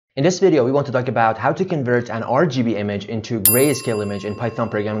In this video, we want to talk about how to convert an RGB image into grayscale image in Python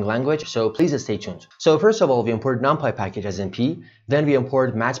programming language, so please stay tuned. So first of all, we import NumPy package as NP, then we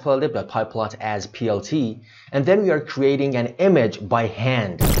import matplotlib.pyplot as PLT, and then we are creating an image by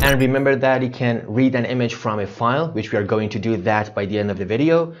hand. And remember that you can read an image from a file, which we are going to do that by the end of the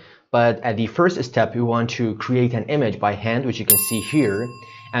video. But at the first step, we want to create an image by hand, which you can see here,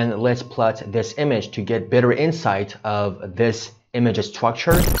 and let's plot this image to get better insight of this image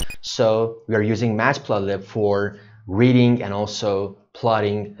structure. So we are using matplotlib for reading and also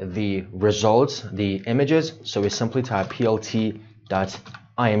plotting the results, the images. So we simply type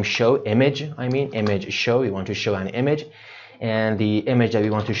plt.imshow image show. We want to show an image, and the image that we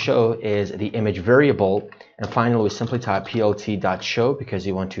want to show is the image variable. And finally, we simply type plt.show because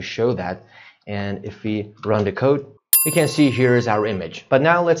we want to show that. And if we run the code, we can see here is our image. But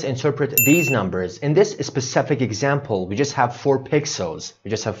now let's interpret these numbers. In this specific example, we just have 4 pixels.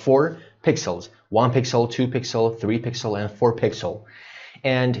 We just have 4 pixels, 1 pixel, 2 pixel, 3 pixel, and 4 pixel.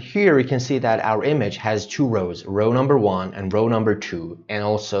 And here we can see that our image has 2 rows, row number 1 and row number 2, and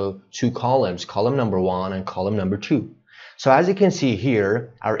also 2 columns, column number 1 and column number 2. So as you can see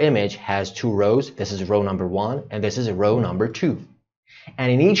here, our image has 2 rows. This is row number 1 and this is row number 2.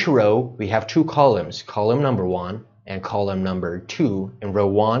 And in each row, we have 2 columns, column number 1 and column number 2 in row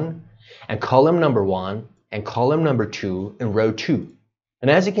 1, and column number 1 and column number 2 in row 2. And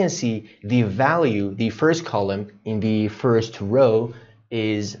as you can see, the value, the first column in the first row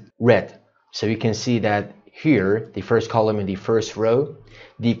is red. So you can see that here, the first column in the first row,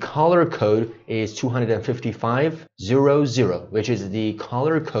 the color code is 25500, which is the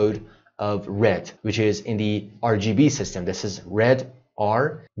color code of red, which is in the RGB system. This is red,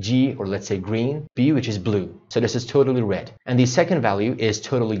 R, G, or let's say green, B, which is blue. So this is totally red. And the second value is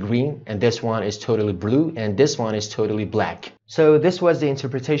totally green, and this one is totally blue, and this one is totally black. So this was the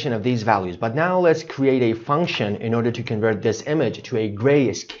interpretation of these values. But now let's create a function in order to convert this image to a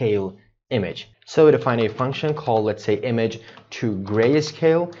grayscale image. So we define a function called, let's say, image to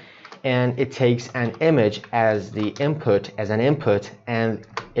grayscale, and it takes an image as the input, and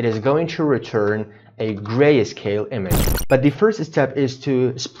it is going to return a grayscale image. But the first step is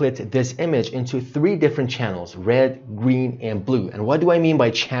to split this image into 3 different channels, red, green, and blue. And what do I mean by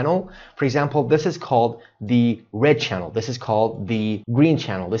channel? For example, this is called the red channel, this is called the green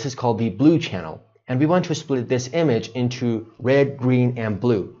channel, this is called the blue channel. And we want to split this image into red, green, and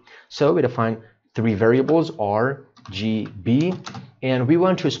blue. So we define 3 variables, R, G, B, and we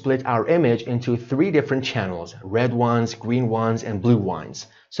want to split our image into 3 different channels, red ones, green ones, and blue ones.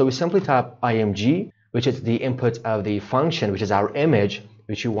 So we simply type img, which is the input of the function, which is our image,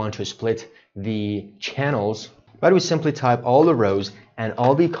 which you want to split the channels. But we simply type all the rows and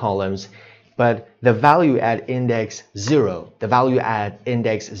all the columns, but the value at index 0. The value at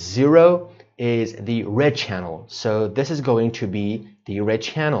index 0 is the red channel. So this is going to be the red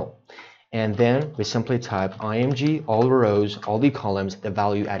channel. And then we simply type img, all the rows, all the columns, the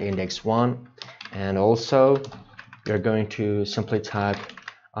value at index 1. And also, we're going to simply type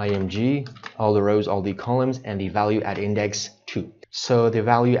img, all the rows, all the columns, and the value at index 2. So the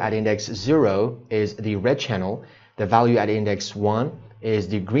value at index 0 is the red channel, the value at index 1 is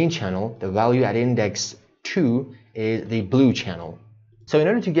the green channel, the value at index 2 is the blue channel. So in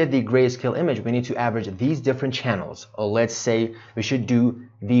order to get the grayscale image, we need to average these different channels, or let's say we should do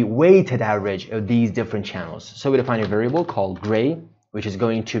the weighted average of these different channels. So we define a variable called gray, which is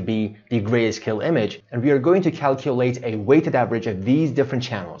going to be the grayscale image, and we are going to calculate a weighted average of these different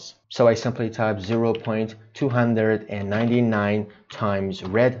channels. So I simply type 0.299 times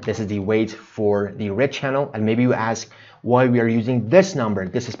red. This is the weight for the red channel. And maybe you ask why we are using this number,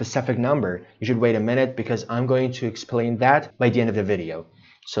 this specific number. You should wait a minute because I'm going to explain that by the end of the video.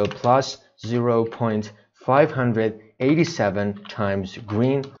 So plus 0.587 times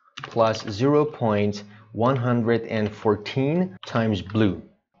green plus 0.114 times blue.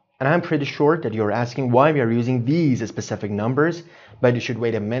 And I'm pretty sure that you're asking why we are using these specific numbers, but you should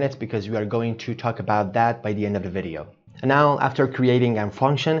wait a minute because we are going to talk about that by the end of the video. And now, after creating a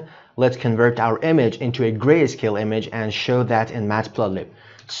function, let's convert our image into a grayscale image and show that in matplotlib.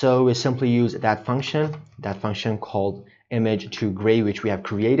 So we simply use that function called image to gray, which we have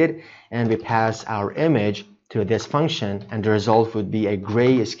created, and we pass our image to this function, and the result would be a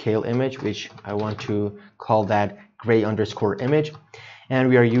grayscale image, which I want to call that gray_image. And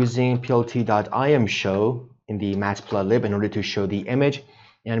we are using plt.imshow in the matplotlib in order to show the image,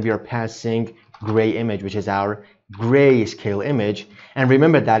 and we are passing gray image, which is our grayscale image. And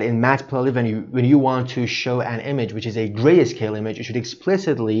remember that in Matplotlib, when you want to show an image which is a grayscale image, you should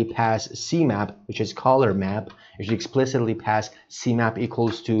explicitly pass cmap, which is color map. You should explicitly pass cmap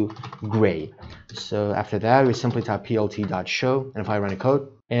equals to gray. So after that, we simply type plt.show, and if I run a code,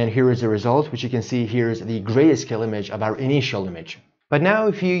 and here is the result, which you can see here is the grayscale image of our initial image. But now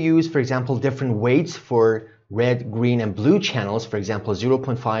if you use, for example, different weights for red, green, and blue channels, for example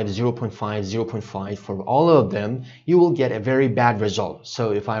 0.5, 0.5, 0.5 for all of them, you will get a very bad result.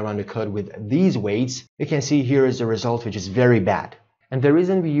 So if I run the code with these weights, you can see here is the result, which is very bad. And the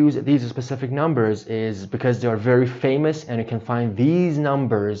reason we use these specific numbers is because they are very famous, and you can find these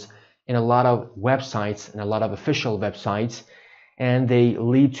numbers in a lot of websites and a lot of official websites, and they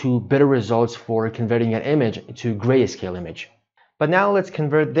lead to better results for converting an image to grayscale image. But now let's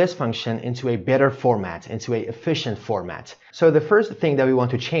convert this function into a better format, into an efficient format. So the first thing that we want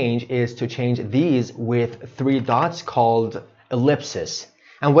to change is to change these with 3 dots called ellipses.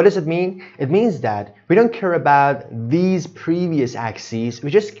 And what does it mean? It means that we don't care about these previous axes. We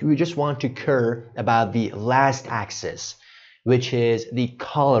just want to care about the last axis, which is the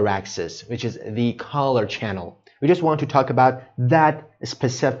color axis, which is the color channel. We just want to talk about that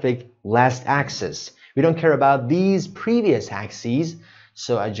specific last axis. We don't care about these previous axes,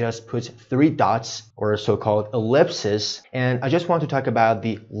 so I just put 3 dots, or so-called ellipses, and I just want to talk about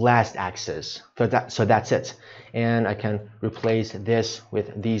the last axis. So that's it. And I can replace this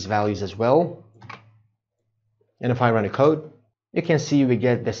with these values as well. And if I run a code, you can see we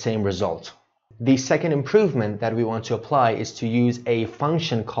get the same result. The second improvement that we want to apply is to use a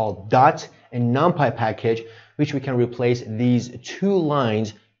function called dot in NumPy package, which we can replace these 2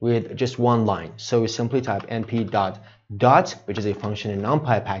 lines with just 1 line. So we simply type np.dot, which is a function in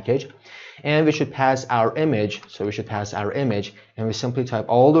NumPy package, and we should pass our image. So we should pass our image, and we simply type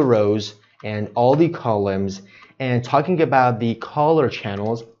all the rows and all the columns. And talking about the color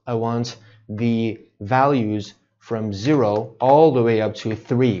channels, I want the values from 0 all the way up to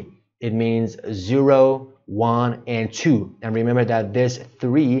 3. It means 0, 1, and 2. And remember that this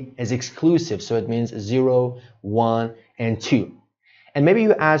 3 is exclusive, so it means 0, 1, and 2. And maybe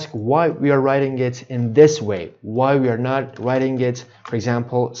you ask why we are writing it in this way, why we are not writing it, for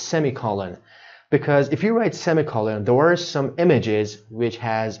example, semicolon. Because if you write semicolon, there are some images which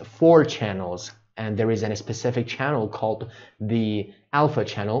has 4 channels, and there is a specific channel called the alpha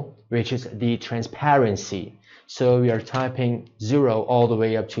channel, which is the transparency. So we are typing 0 all the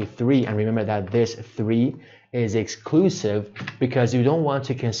way up to 3, and remember that this 3 is exclusive because you don't want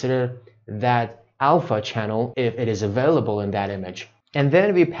to consider that alpha channel if it is available in that image. And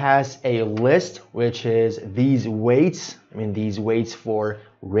then we pass a list, which is these weights. These weights for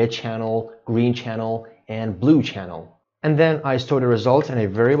red channel, green channel, and blue channel. And then I store the results in a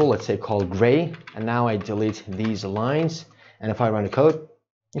variable, let's say called gray. And now I delete these lines. And if I run the code,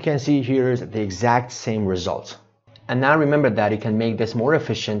 you can see here is the exact same result. And now remember that you can make this more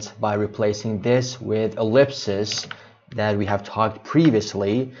efficient by replacing this with ellipses that we have talked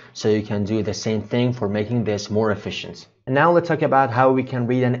previously. So you can do the same thing for making this more efficient. And now let's talk about how we can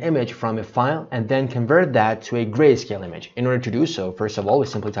read an image from a file and then convert that to a grayscale image. In order to do so, first of all, we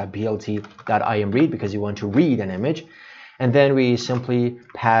simply type plt.imread because you want to read an image. And then we simply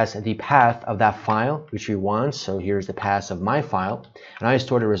pass the path of that file, which we want. So here's the path of my file. And I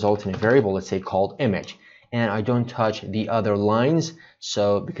store the result in a variable, let's say called image. And I don't touch the other lines.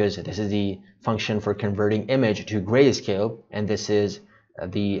 So because this is the function for converting image to grayscale, and this is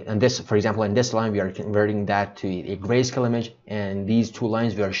for example, in this line we are converting that to a grayscale image, and these 2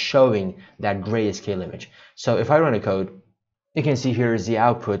 lines we are showing that grayscale image. So if I run a code, you can see here is the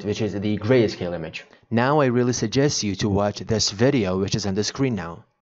output, which is the grayscale image. Now I really suggest you to watch this video, which is on the screen now.